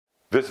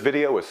This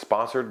video is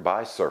sponsored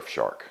by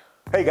Surfshark.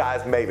 Hey guys,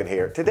 Maven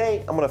here.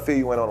 Today I'm going to fill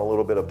you in on a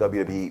little bit of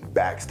WWE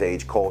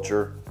backstage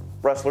culture,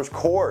 Wrestler's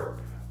Court.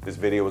 This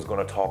video is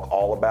going to talk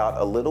all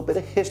about a little bit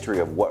of history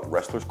of what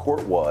Wrestler's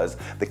Court was,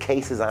 the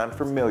cases I'm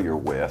familiar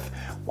with,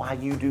 why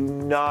you do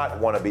not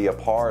want to be a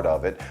part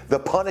of it, the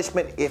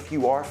punishment if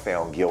you are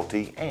found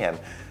guilty, and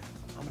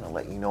I'm going to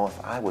let you know if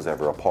I was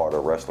ever a part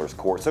of Wrestler's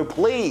Court. So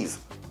please,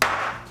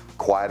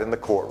 quiet in the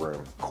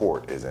courtroom.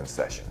 Court is in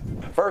session.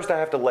 First, I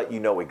have to let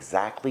you know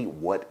exactly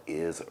what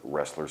is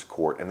Wrestler's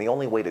Court, and the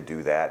only way to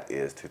do that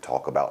is to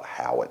talk about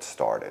how it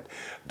started.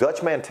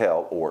 Dutch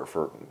Mantell, or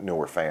for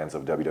newer fans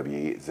of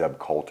WWE, Zeb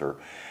Coulter,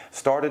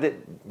 started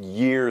it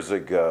years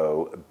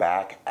ago,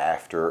 back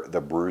after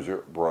the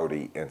Bruiser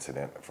Brody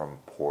incident from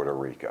Puerto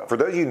Rico. For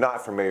those of you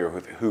not familiar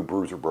with who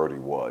Bruiser Brody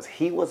was,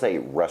 he was a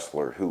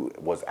wrestler who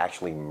was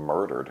actually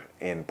murdered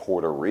in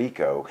Puerto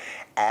Rico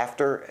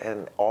after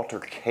an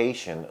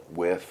altercation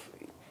with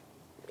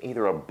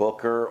either a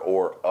booker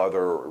or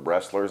other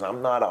wrestlers.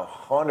 I'm not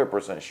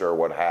 100% sure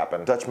what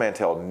happened. Dutch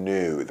Mantell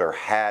knew there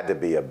had to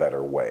be a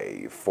better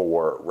way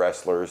for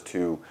wrestlers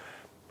to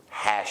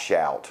hash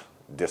out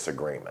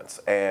disagreements,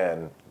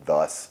 and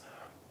thus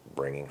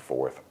bringing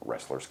forth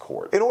Wrestler's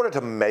Court. In order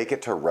to make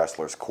it to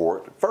Wrestler's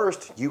Court,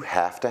 first you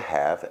have to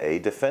have a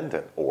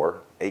defendant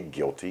or a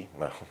guilty,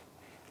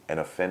 an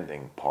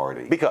offending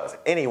party. Because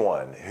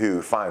anyone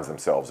who finds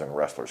themselves in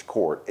Wrestler's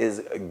Court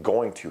is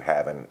going to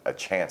have a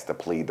chance to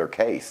plead their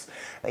case.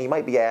 Now you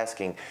might be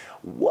asking,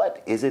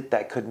 what is it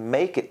that could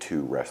make it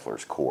to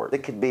Wrestler's Court?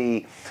 It could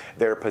be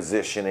their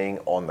positioning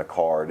on the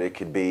card. It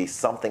could be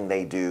something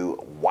they do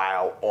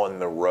while on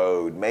the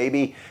road.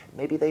 Maybe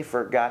they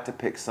forgot to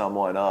pick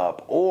someone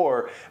up,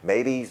 or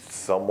maybe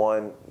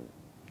someone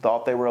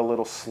thought they were a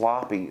little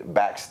sloppy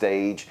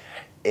backstage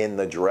in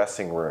the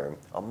dressing room.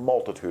 A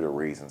multitude of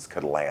reasons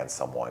could land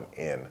someone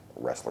in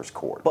Wrestler's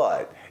Court.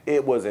 But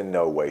it was in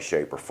no way,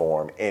 shape, or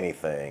form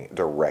anything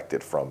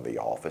directed from the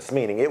office,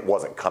 meaning it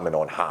wasn't coming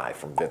on high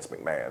from Vince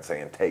McMahon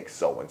saying, take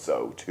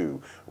so-and-so to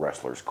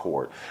Wrestler's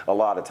Court. A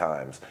lot of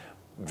times,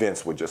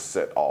 Vince would just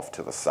sit off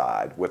to the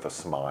side with a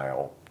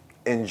smile,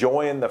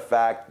 enjoying the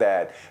fact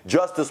that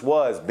justice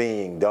was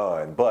being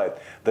done, but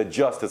the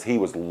justice he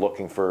was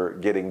looking for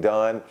getting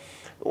done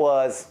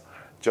was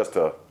just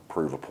to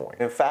prove a point.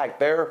 In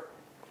fact, there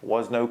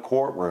was no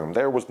courtroom.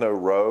 There was no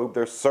robe.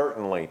 There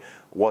certainly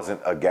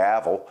wasn't a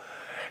gavel.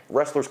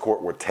 Wrestler's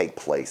Court would take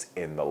place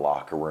in the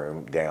locker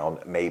room, down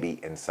maybe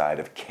inside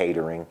of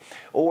catering,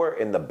 or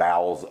in the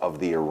bowels of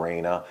the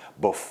arena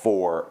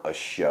before a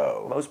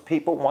show. Most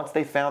people, once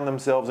they found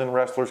themselves in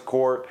Wrestler's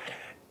Court,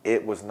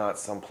 it was not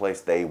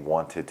someplace they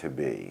wanted to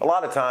be. A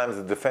lot of times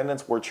the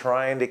defendants were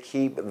trying to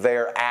keep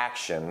their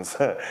actions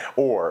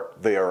or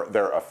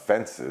their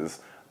offenses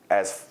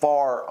as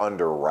far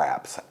under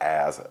wraps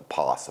as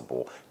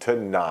possible to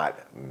not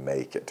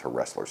make it to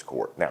Wrestler's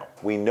Court. Now,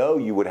 we know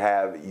you would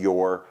have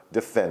your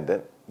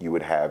defendant, you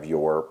would have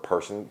your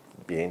person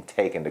being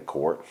taken to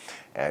court,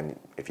 and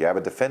if you have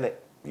a defendant,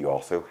 you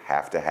also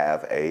have to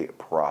have a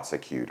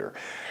prosecutor.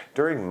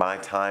 During my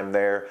time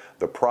there,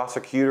 the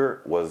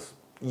prosecutor was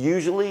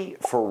usually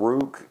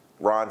Farouk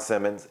Ron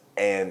Simmons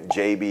and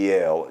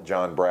JBL,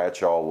 John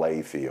Bradshaw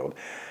Layfield.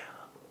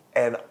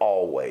 And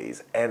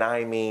always, and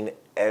I mean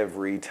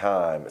every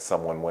time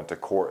someone went to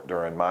court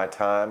during my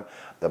time,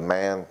 the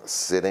man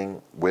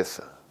sitting with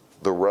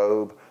the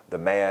robe, the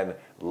man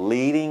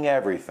leading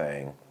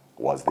everything,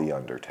 was The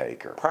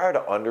Undertaker. Prior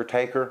to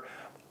Undertaker,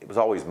 it was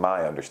always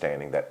my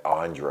understanding that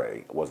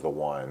Andre was the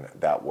one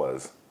that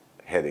was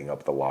heading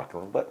up the locker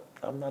room, but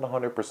I'm not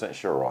 100%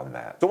 sure on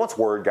that. So once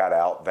word got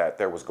out that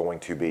there was going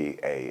to be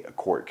a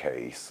court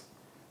case,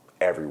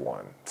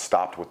 everyone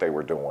stopped what they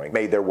were doing,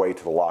 made their way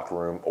to the locker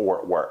room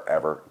or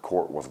wherever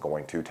court was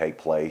going to take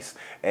place,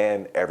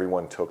 and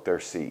everyone took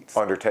their seats.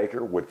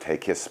 Undertaker would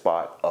take his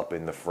spot up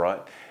in the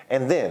front,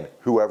 and then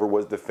whoever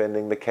was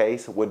defending the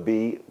case would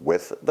be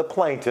with the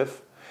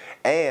plaintiff.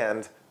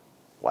 And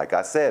like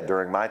I said,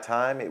 during my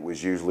time, it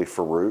was usually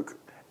Farouk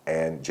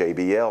and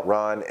JBL.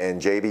 Ron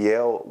and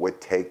JBL would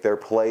take their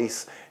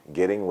place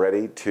getting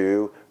ready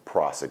to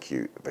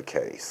prosecute the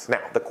case.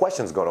 Now, the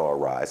question's going to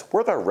arise,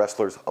 were there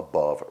wrestlers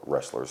above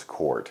Wrestler's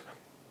Court?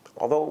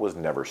 Although it was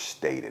never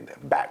stated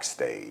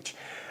backstage,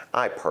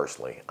 I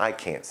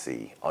can't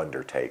see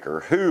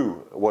Undertaker,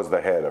 who was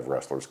the head of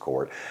Wrestler's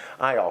Court.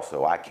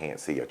 I can't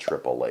see a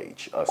Triple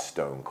H, a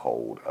Stone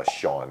Cold, a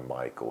Shawn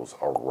Michaels,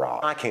 a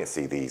Rock. I can't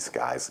see these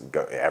guys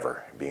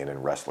ever being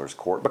in Wrestler's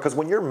Court, because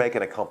when you're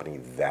making a company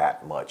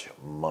that much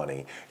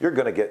money, you're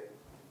going to get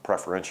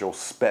preferential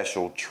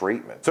special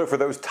treatment. So for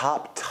those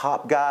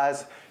top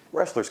guys,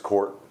 Wrestler's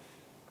Court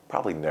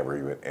probably never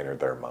even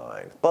entered their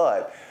mind.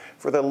 But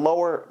for the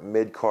lower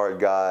mid-card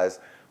guys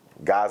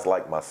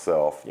like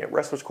myself,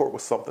 Wrestler's Court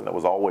was something that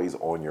was always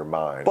on your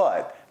mind.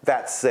 But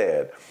that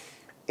said,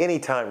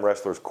 anytime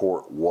Wrestler's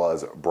Court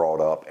was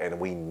brought up and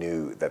we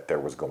knew that there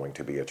was going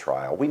to be a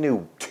trial, we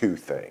knew two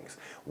things.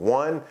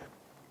 One,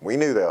 we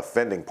knew the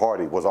offending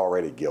party was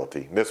already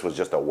guilty. This was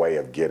just a way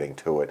of getting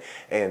to it.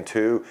 And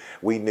two,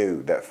 we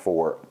knew that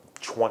for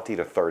 20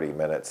 to 30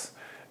 minutes,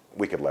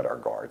 we could let our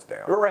guards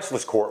down. The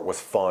Wrestler's Court was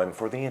fun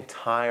for the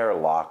entire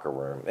locker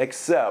room,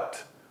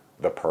 except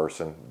the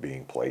person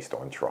being placed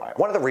on trial.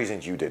 One of the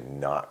reasons you did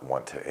not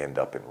want to end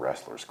up in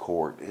Wrestler's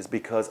Court is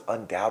because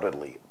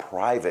undoubtedly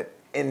private,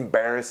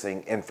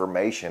 embarrassing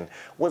information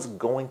was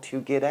going to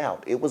get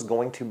out. It was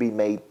going to be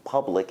made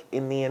public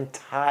in the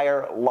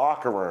entire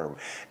locker room.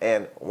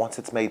 And once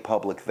it's made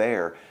public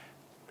there,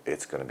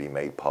 it's going to be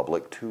made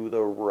public to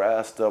the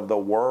rest of the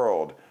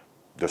world,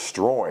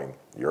 destroying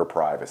your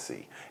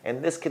privacy.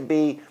 And this could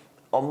be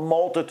a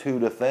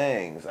multitude of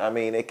things. I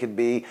mean, it could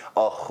be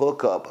a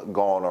hookup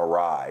gone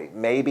awry,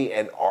 maybe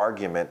an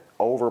argument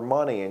over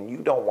money and you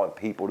don't want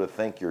people to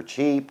think you're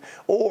cheap,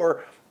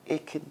 or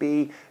it could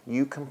be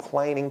you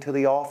complaining to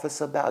the office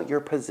about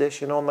your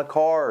position on the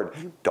card.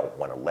 You don't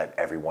want to let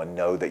everyone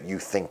know that you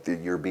think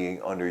that you're being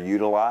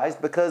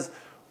underutilized, because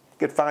you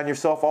could find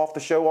yourself off the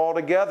show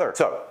altogether.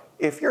 So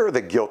if you're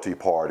the guilty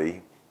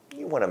party,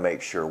 you want to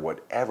make sure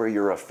whatever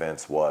your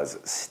offense was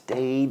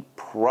stayed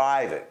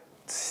private,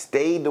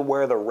 stayed to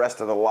where the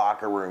rest of the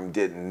locker room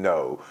didn't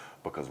know,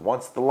 because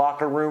once the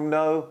locker room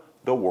knew,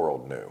 the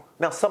world knew.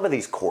 Now, some of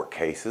these court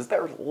cases,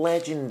 they're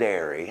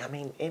legendary. I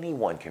mean,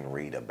 anyone can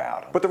read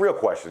about them. But the real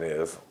question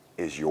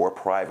is your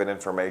private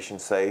information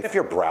safe? If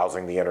you're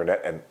browsing the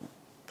internet, and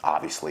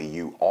obviously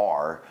you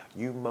are,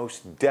 you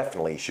most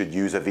definitely should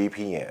use a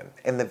VPN.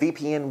 And the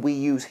VPN we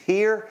use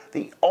here,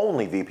 the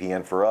only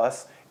VPN for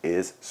us,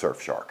 is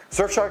Surfshark.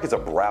 Surfshark is a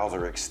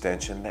browser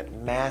extension that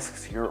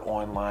masks your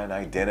online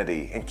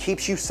identity and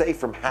keeps you safe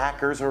from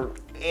hackers or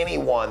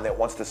anyone that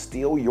wants to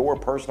steal your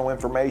personal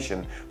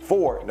information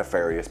for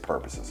nefarious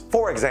purposes.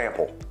 For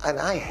example, and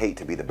I hate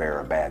to be the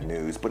bearer of bad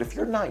news, but if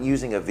you're not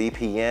using a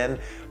VPN,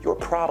 you're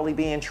probably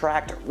being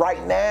tracked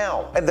right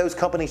now. And those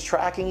companies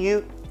tracking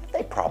you,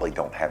 they probably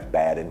don't have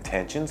bad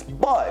intentions,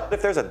 but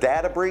if there's a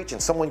data breach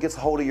and someone gets a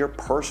hold of your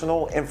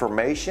personal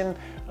information,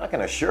 I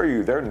can assure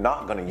you they're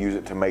not going to use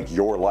it to make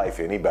your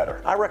life any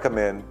better. I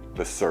recommend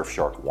the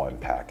Surfshark One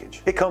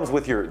package. It comes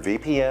with your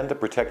VPN to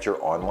protect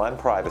your online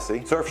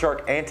privacy,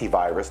 Surfshark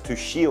Antivirus to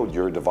shield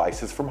your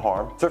devices from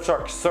harm,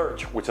 Surfshark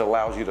Search, which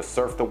allows you to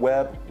surf the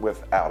web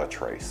without a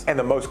trace, and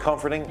the most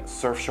comforting,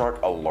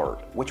 Surfshark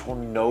Alert, which will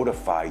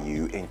notify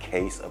you in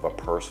case of a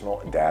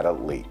personal data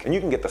leak. And you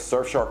can get the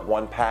Surfshark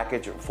One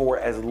package for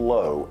as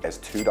low as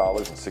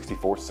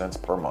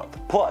 $2.64 per month.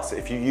 Plus,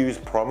 if you use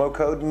promo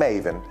code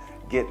MAVEN,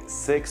 get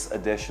 6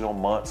 additional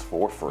months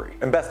for free.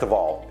 And best of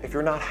all, if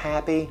you're not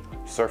happy,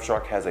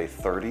 Surfshark has a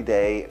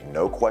 30-day,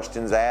 no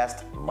questions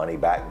asked,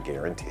 money-back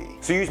guarantee.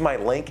 So use my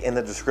link in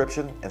the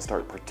description and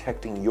start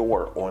protecting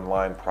your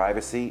online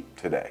privacy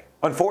today.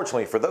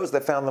 Unfortunately, for those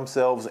that found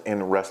themselves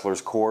in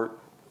Wrestler's Court,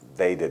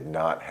 they did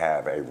not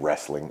have a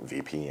wrestling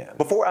VPN.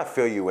 Before I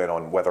fill you in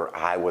on whether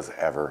I was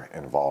ever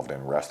involved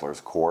in Wrestler's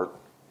Court,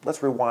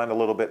 let's rewind a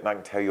little bit and I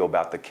can tell you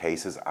about the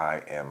cases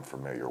I am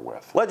familiar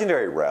with.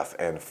 Legendary ref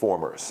and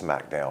former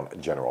SmackDown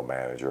general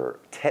manager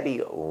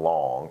Teddy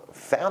Long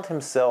found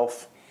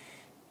himself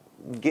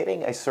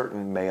getting a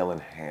certain male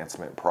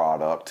enhancement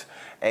product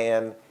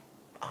and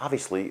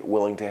obviously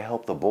willing to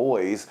help the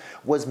boys,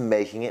 was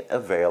making it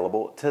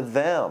available to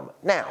them.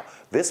 Now,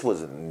 this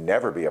would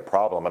never be a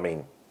problem. I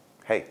mean,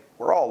 hey,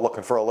 we're all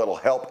looking for a little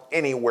help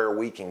anywhere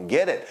we can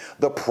get it.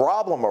 The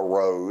problem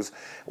arose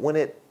when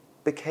it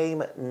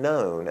became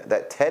known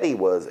that Teddy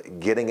was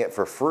getting it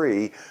for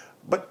free,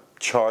 but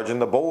charging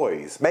the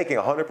boys, making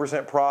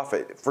 100%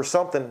 profit for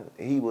something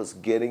he was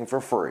getting for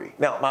free.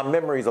 Now, my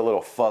memory's a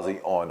little fuzzy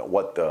on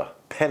what the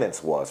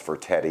penance was for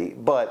Teddy,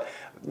 but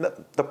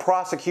the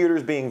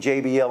prosecutors being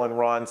JBL and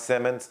Ron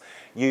Simmons,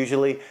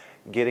 usually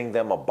getting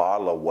them a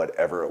bottle of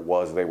whatever it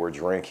was they were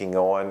drinking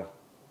on,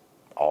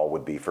 all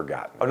would be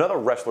forgotten. Another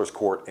Wrestler's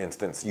Court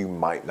instance you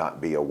might not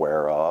be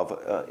aware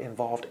of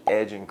involved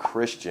Edge and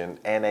Christian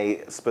and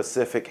a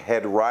specific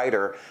head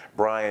writer,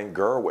 Brian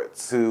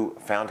Gerwitz, who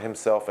found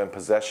himself in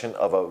possession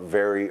of a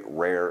very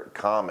rare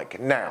comic.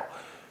 Now,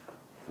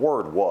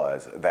 word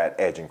was that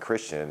Edge and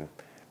Christian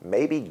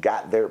maybe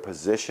got their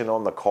position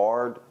on the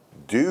card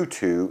due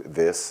to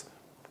this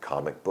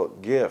comic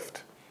book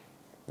gift.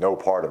 No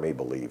part of me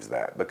believes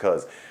that,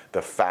 because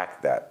the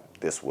fact that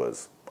this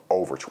was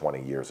over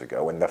 20 years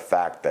ago, and the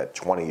fact that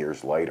 20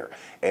 years later,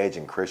 Edge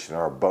and Christian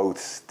are both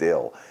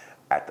still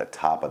at the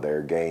top of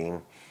their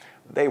game,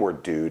 they were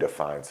due to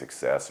find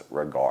success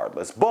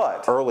regardless.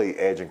 But early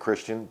Edge and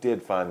Christian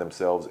did find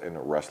themselves in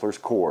Wrestler's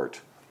Court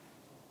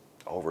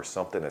over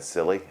something as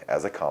silly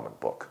as a comic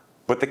book.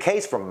 But the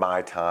case from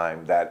my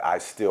time that I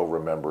still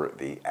remember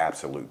the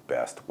absolute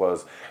best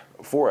was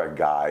for a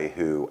guy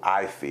who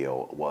I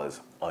feel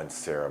was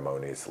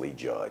unceremoniously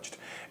judged,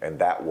 and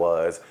that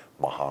was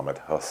Muhammad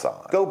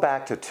Hassan. Go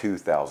back to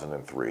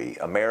 2003.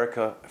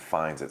 America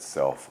finds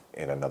itself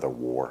in another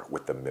war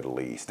with the Middle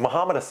East.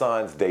 Muhammad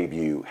Hassan's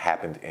debut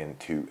happened in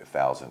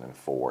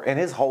 2004, and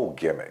his whole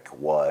gimmick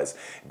was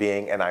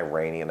being an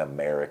Iranian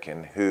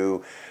American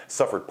who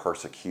suffered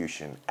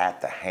persecution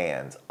at the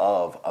hands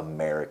of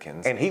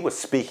Americans, and he was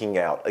speaking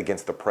out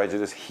against the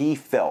prejudice he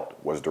felt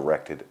was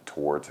directed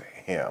towards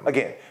him.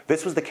 Again,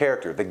 this was the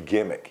character, the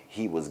gimmick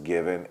he was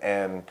given,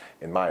 and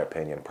in my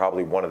opinion,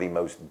 probably one of the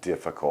most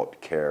difficult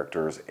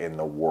characters in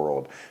the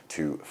world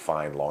to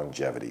find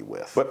longevity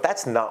with. But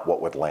that's not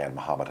what would land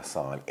Muhammad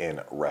Hassan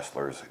in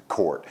Wrestler's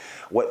Court.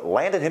 What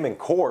landed him in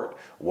court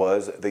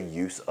was the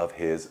use of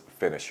his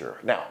finisher.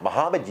 Now,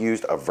 Muhammad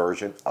used a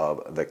version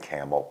of the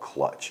camel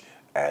clutch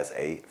as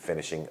a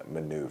finishing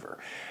maneuver.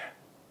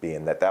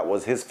 Being that that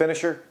was his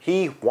finisher,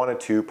 he wanted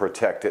to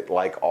protect it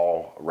like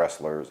all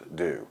wrestlers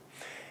do.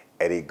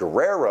 Eddie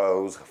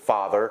Guerrero's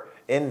father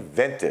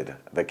invented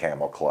the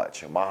camel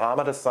clutch.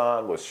 Muhammad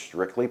Hassan was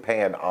strictly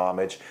paying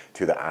homage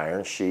to the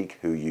Iron Sheik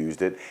who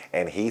used it,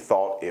 and he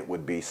thought it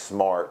would be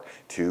smart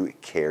to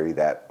carry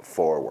that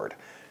forward.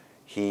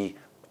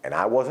 And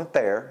I wasn't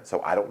there,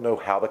 so I don't know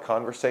how the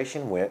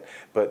conversation went,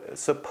 but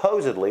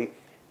supposedly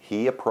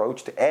he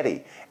approached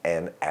Eddie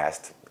and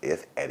asked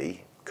if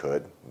Eddie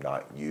could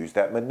not use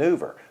that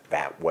maneuver,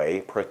 that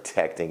way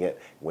protecting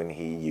it when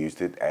he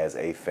used it as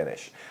a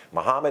finish.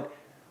 Muhammad,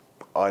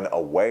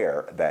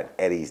 unaware that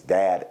Eddie's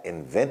dad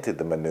invented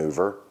the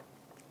maneuver,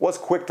 was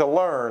quick to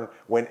learn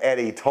when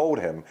Eddie told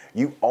him,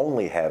 "You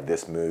only have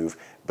this move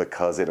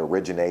because it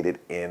originated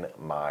in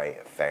my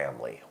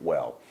family."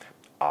 Well,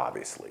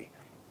 obviously,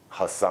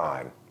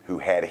 Hassan, who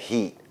had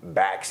heat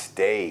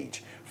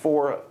backstage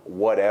for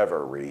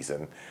whatever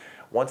reason,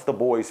 once the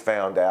boys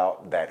found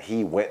out that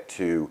he went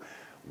to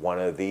one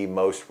of the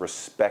most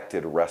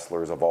respected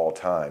wrestlers of all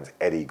times,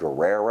 Eddie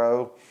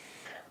Guerrero,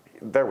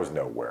 there was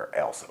nowhere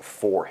else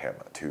for him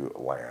to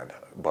land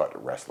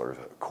but Wrestler's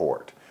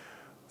Court.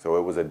 So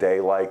it was a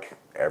day like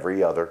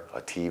every other,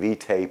 a TV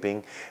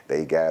taping.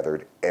 They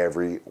gathered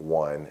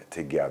everyone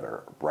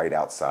together right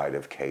outside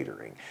of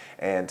catering.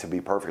 And to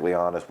be perfectly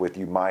honest with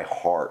you, my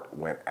heart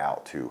went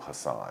out to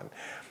Hassan.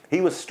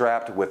 He was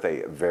strapped with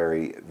a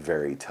very,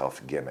 very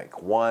tough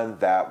gimmick. One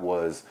that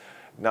was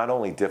not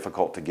only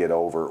difficult to get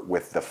over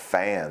with the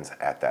fans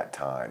at that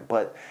time,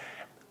 but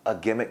a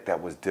gimmick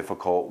that was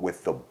difficult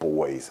with the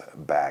boys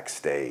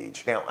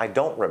backstage. Now, I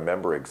don't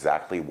remember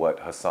exactly what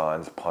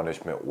Hassan's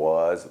punishment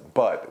was,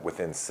 but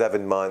within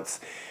 7 months,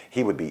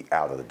 he would be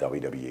out of the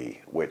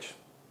WWE, which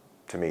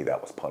to me,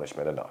 that was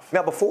punishment enough.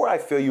 Now, before I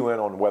fill you in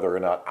on whether or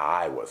not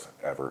I was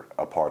ever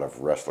a part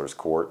of Wrestler's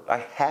Court, I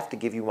have to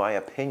give you my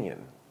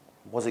opinion.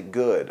 Was it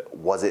good?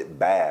 Was it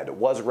bad?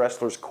 Was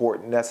Wrestler's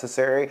Court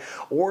necessary?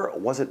 Or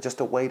was it just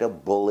a way to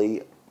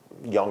bully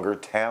younger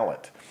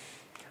talent?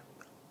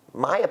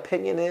 My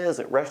opinion is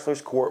that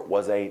Wrestler's Court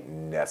was a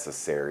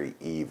necessary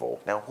evil.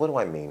 Now, what do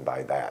I mean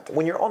by that?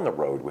 When you're on the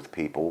road with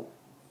people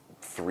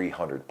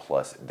 300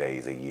 plus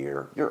days a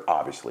year, you're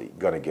obviously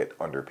going to get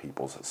under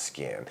people's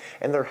skin.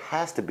 And there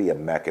has to be a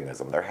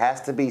mechanism. There has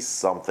to be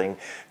something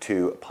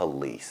to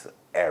police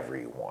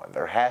everyone.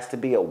 There has to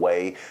be a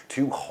way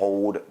to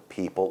hold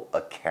people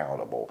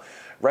accountable.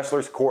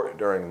 Wrestler's Court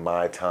during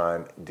my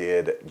time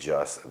did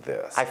just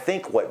this. I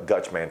think what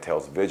Dutch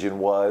Mantel's vision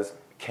was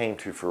came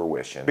to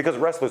fruition because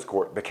Wrestler's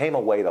Court became a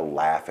way to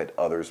laugh at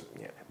others'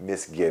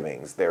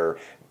 misgivings, their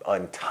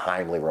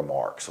untimely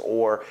remarks,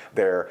 or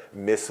their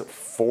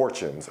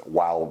misfortunes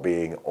while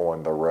being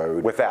on the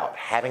road without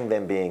having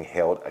them being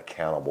held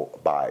accountable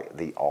by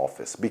the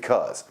office.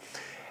 Because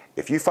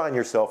if you find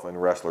yourself in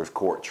Wrestler's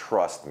Court,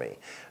 trust me,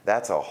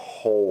 that's a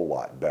whole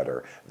lot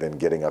better than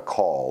getting a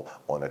call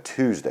on a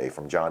Tuesday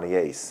from Johnny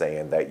Ace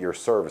saying that your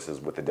services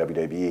with the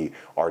WWE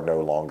are no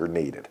longer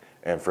needed.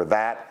 And for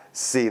that,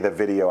 see the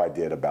video I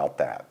did about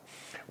that.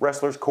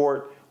 Wrestler's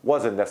Court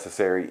was a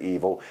necessary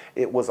evil.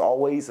 It was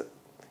always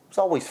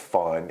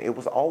fun. It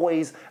was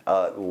always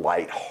a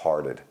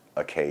lighthearted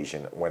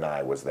occasion when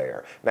I was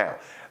there. Now,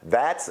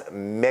 that's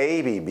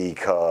maybe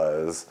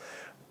because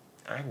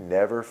I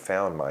never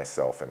found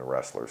myself in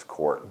Wrestler's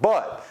Court,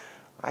 but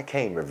I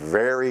came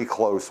very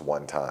close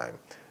one time.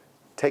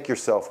 Take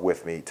yourself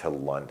with me to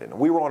London.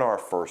 We were on our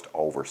first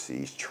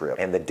overseas trip,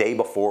 and the day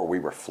before we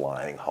were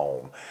flying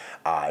home,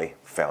 I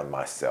found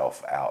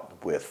myself out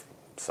with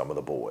some of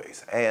the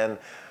boys, and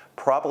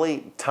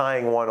probably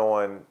tying one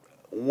on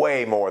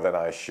way more than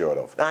I should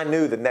have. I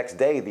knew the next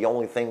day the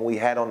only thing we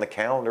had on the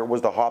calendar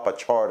was to hop a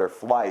charter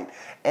flight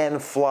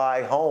and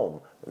fly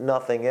home,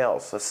 nothing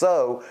else.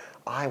 So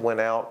I went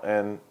out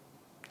and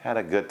had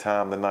a good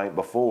time the night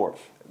before.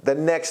 The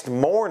next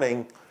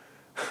morning,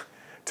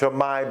 to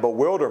my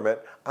bewilderment,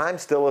 I'm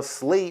still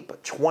asleep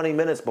 20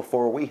 minutes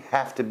before we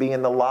have to be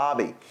in the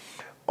lobby.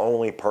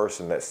 Only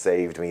person that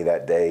saved me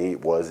that day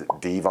was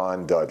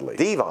Devon Dudley.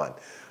 Devon,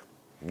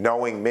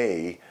 knowing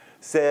me,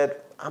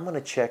 said, "I'm going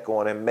to check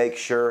on him, make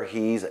sure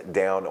he's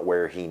down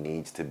where he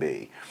needs to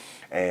be."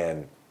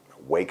 And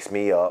wakes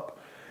me up,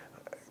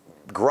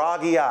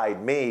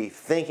 groggy-eyed me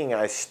thinking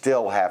I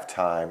still have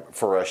time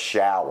for a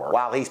shower.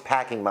 While he's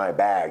packing my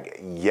bag,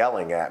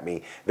 yelling at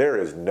me, there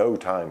is no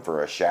time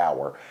for a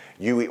shower.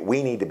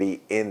 We need to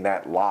be in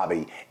that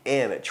lobby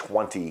in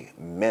 20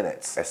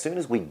 minutes. As soon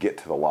as we get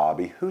to the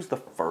lobby, who's the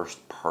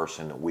first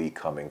person we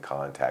come in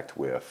contact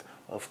with?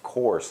 Of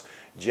course,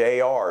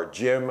 JR,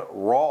 Jim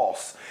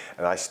Ross.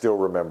 And I still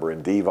remember,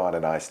 and Devon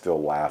and I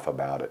still laugh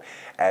about it.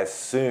 As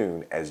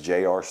soon as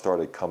JR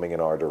started coming in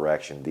our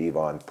direction,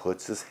 Devon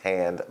puts his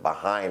hand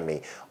behind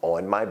me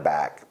on my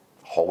back,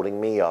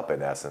 holding me up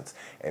in essence,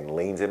 and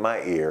leans in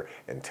my ear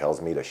and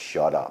tells me to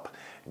shut up.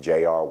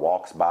 JR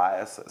walks by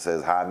us,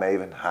 says, "Hi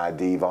Maven, hi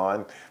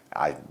Devon."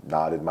 I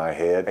nodded my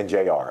head, and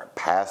JR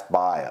passed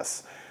by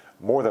us.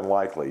 More than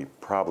likely,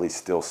 probably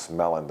still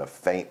smelling the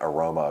faint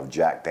aroma of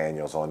Jack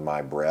Daniels on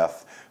my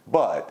breath,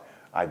 but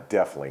I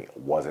definitely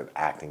wasn't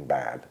acting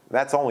bad.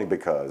 That's only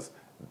because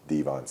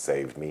Devon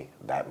saved me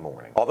that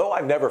morning. Although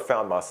I never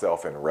found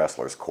myself in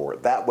wrestler's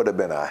court, that would have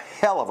been a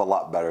hell of a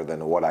lot better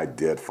than what I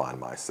did find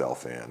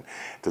myself in.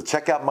 To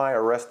check out my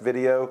arrest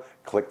video,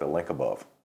 click the link above.